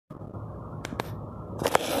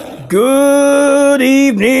Good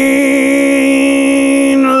evening,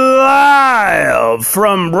 live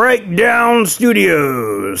from Breakdown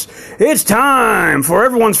Studios. It's time for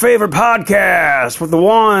everyone's favorite podcast with the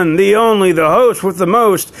one, the only, the host with the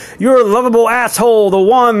most, your lovable asshole, the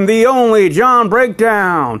one, the only, John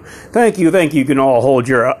Breakdown. Thank you. You can all hold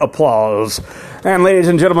your applause. And ladies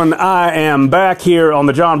and gentlemen, I am back here on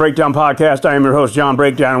the John Breakdown podcast. I am your host, John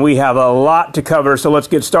Breakdown. We have a lot to cover, so let's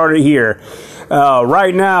get started here.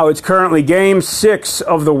 Right now, it's currently Game 6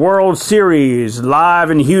 of the World Series, live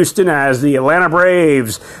in Houston as the Atlanta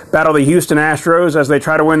Braves battle the Houston Astros as they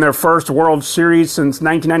try to win their first World Series since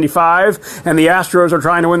 1995, and the Astros are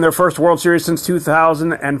trying to win their first World Series since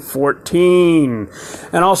 2014.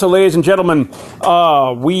 And also, ladies and gentlemen,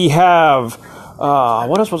 we have...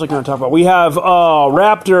 what else was I going to talk about? We have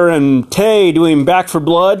Raptor and Tay doing Back for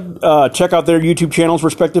Blood. Check out their YouTube channels,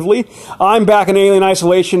 respectively. I'm back in Alien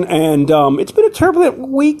Isolation, and it's been a turbulent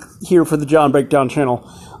week here for the John Breakdown channel.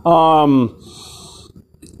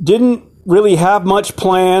 Didn't really have much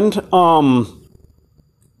planned for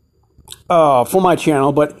my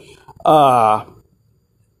channel, but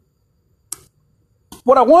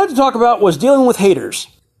what I wanted to talk about was dealing with haters.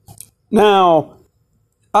 Now,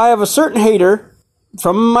 I have a certain hater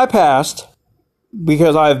from my past,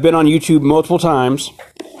 because I've been on YouTube multiple times,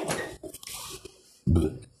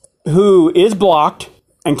 who is blocked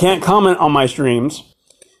and can't comment on my streams,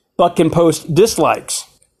 but can post dislikes.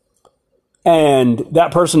 And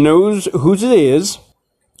that person knows whose it is.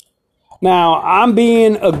 Now, I'm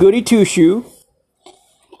being a goody two-shoe.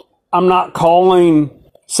 I'm not calling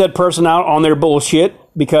said person out on their bullshit,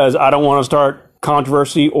 because I don't want to start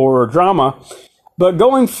controversy or drama. But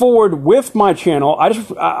going forward with my channel, I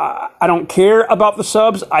don't care about the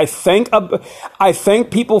subs. I thank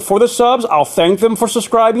people for the subs. I'll thank them for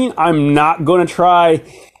subscribing. I'm not going to try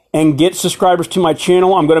and get subscribers to my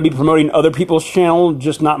channel. I'm going to be promoting other people's channel,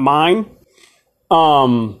 just not mine.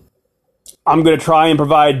 I'm going to try and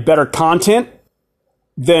provide better content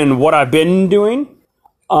than what I've been doing.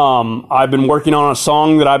 I've been working on a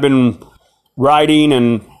song that I've been writing,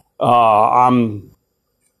 and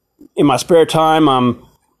in my spare time, I'm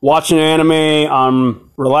watching anime, I'm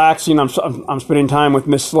relaxing, I'm spending time with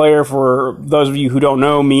Miss Slayer. For those of you who don't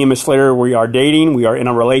know, me and Miss Slayer, we are dating, we are in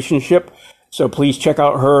a relationship, so please check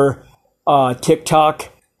out her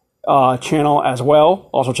TikTok channel as well.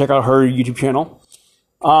 Also check out her YouTube channel.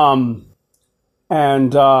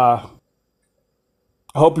 And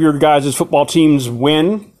hope your guys' football teams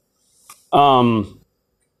win.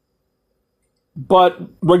 But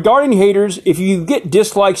regarding haters, if you get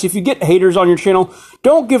dislikes, if you get haters on your channel,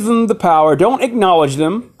 don't give them the power. Don't acknowledge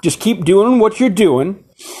them. Just keep doing what you're doing.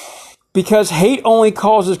 Because hate only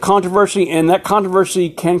causes controversy, and that controversy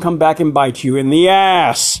can come back and bite you in the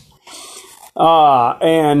ass.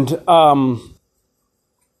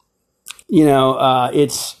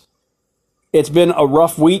 It's been a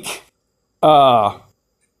rough week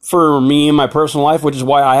for me in my personal life, which is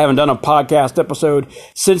why I haven't done a podcast episode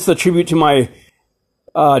since the tribute to my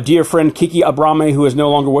dear friend Kiki Abrame, who is no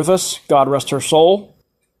longer with us. God rest her soul.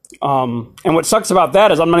 And what sucks about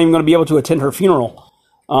that is I'm not even going to be able to attend her funeral.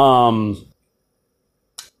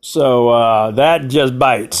 So that just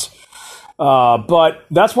bites. But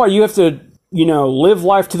that's why you have to, live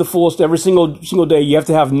life to the fullest every single day. You have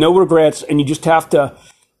to have no regrets, and you just have to,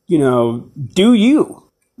 do you.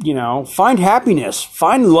 Find happiness,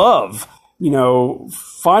 find love,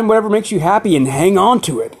 find whatever makes you happy and hang on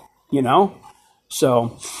to it,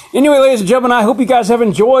 So, anyway, ladies and gentlemen, I hope you guys have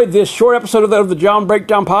enjoyed this short episode of the John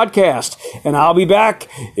Breakdown podcast. And I'll be back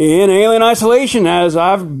in Alien Isolation as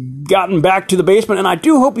I've gotten back to the basement. And I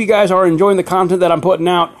do hope you guys are enjoying the content that I'm putting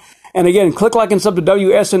out. And again, click like and sub to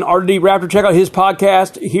WSNRD Raptor. Check out his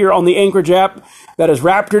podcast here on the Anchorage app. That is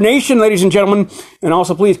Raptor Nation, ladies and gentlemen. And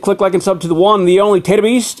also, please click like and sub to the one, the only Tata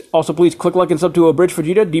Beast. Also, please click like and sub to Abridged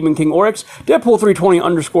Vegeta, Demon King Oryx, Deadpool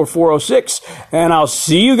 320_406. And I'll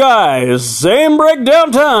see you guys. Same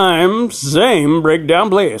breakdown time, same breakdown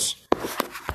place.